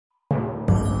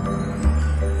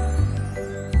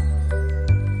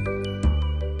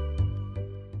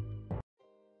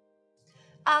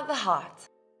The heart,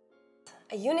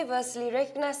 a universally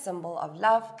recognized symbol of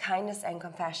love, kindness, and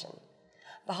compassion.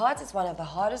 The heart is one of the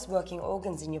hardest working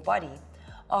organs in your body.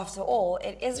 After all,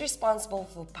 it is responsible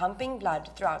for pumping blood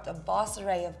throughout a vast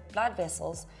array of blood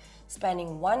vessels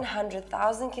spanning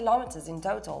 100,000 kilometers in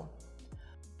total.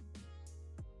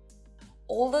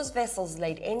 All those vessels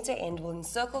laid end to end will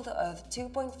encircle the earth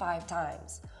 2.5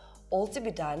 times, all to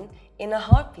be done in a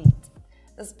heartbeat.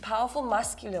 This powerful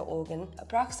muscular organ,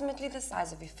 approximately the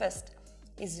size of your fist,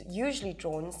 is usually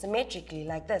drawn symmetrically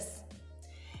like this.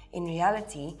 In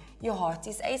reality, your heart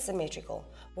is asymmetrical,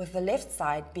 with the left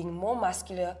side being more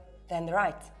muscular than the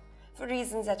right, for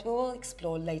reasons that we will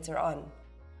explore later on.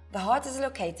 The heart is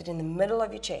located in the middle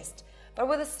of your chest, but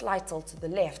with a slight tilt to the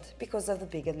left because of the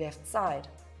bigger left side.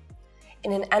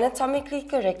 In an anatomically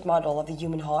correct model of the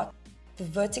human heart, the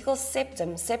vertical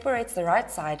septum separates the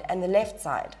right side and the left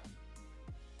side.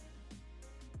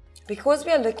 Because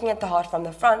we are looking at the heart from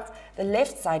the front, the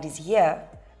left side is here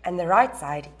and the right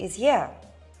side is here.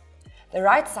 The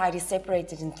right side is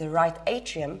separated into the right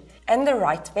atrium and the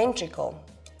right ventricle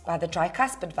by the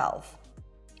tricuspid valve.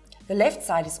 The left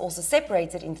side is also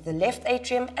separated into the left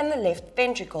atrium and the left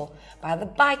ventricle by the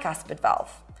bicuspid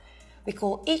valve. We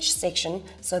call each section,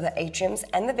 so the atriums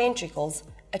and the ventricles,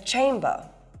 a chamber.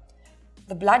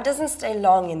 The blood doesn't stay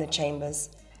long in the chambers.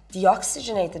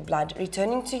 Deoxygenated blood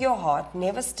returning to your heart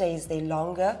never stays there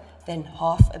longer than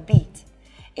half a beat.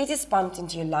 It is pumped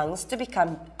into your lungs to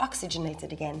become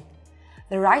oxygenated again.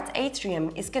 The right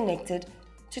atrium is connected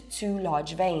to two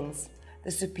large veins,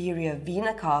 the superior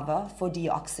vena cava for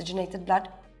deoxygenated blood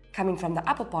coming from the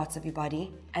upper parts of your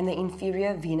body, and the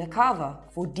inferior vena cava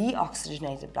for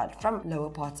deoxygenated blood from lower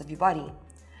parts of your body.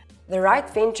 The right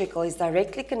ventricle is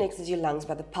directly connected to your lungs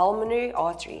by the pulmonary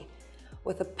artery,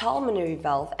 with the pulmonary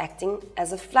valve acting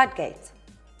as a floodgate.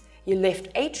 Your left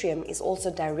atrium is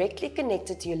also directly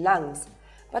connected to your lungs,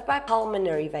 but by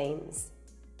pulmonary veins.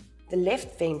 The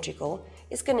left ventricle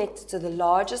is connected to the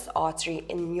largest artery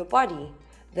in your body,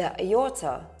 the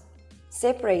aorta,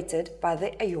 separated by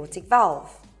the aortic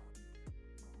valve.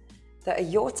 The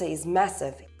aorta is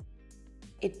massive.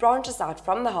 It branches out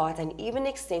from the heart and even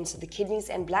extends to the kidneys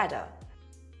and bladder.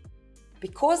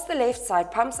 Because the left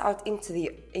side pumps out into the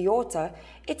aorta,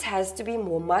 it has to be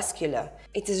more muscular.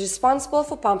 It is responsible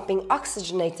for pumping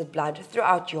oxygenated blood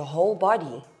throughout your whole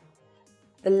body.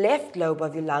 The left lobe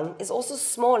of your lung is also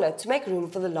smaller to make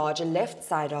room for the larger left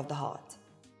side of the heart.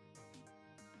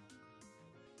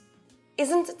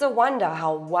 Isn't it a wonder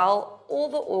how well all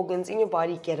the organs in your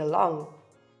body get along?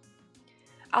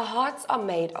 Our hearts are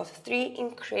made of 3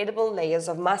 incredible layers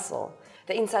of muscle.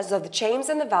 The insides of the chambers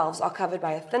and the valves are covered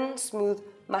by a thin, smooth,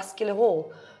 muscular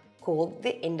wall called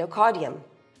the endocardium.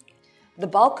 The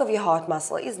bulk of your heart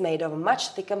muscle is made of a much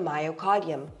thicker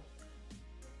myocardium.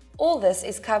 All this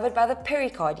is covered by the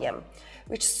pericardium,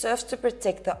 which serves to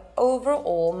protect the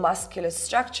overall muscular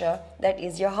structure that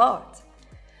is your heart.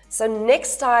 So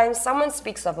next time someone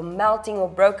speaks of a melting or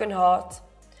broken heart,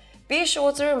 be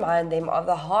sure to remind them of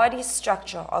the hardy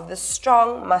structure of the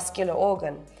strong muscular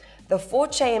organ, the 4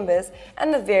 chambers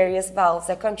and the various valves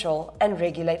that control and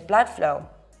regulate blood flow.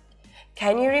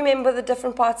 Can you remember the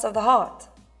different parts of the heart?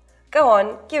 Go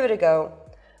on, give it a go.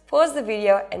 Pause the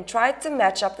video and try to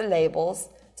match up the labels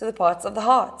to the parts of the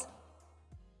heart.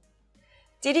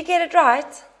 Did you get it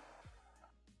right?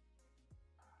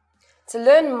 To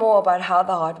learn more about how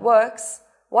the heart works,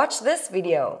 watch this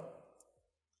video.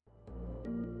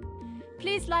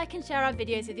 Please like and share our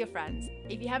videos with your friends.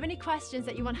 If you have any questions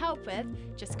that you want help with,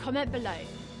 just comment below.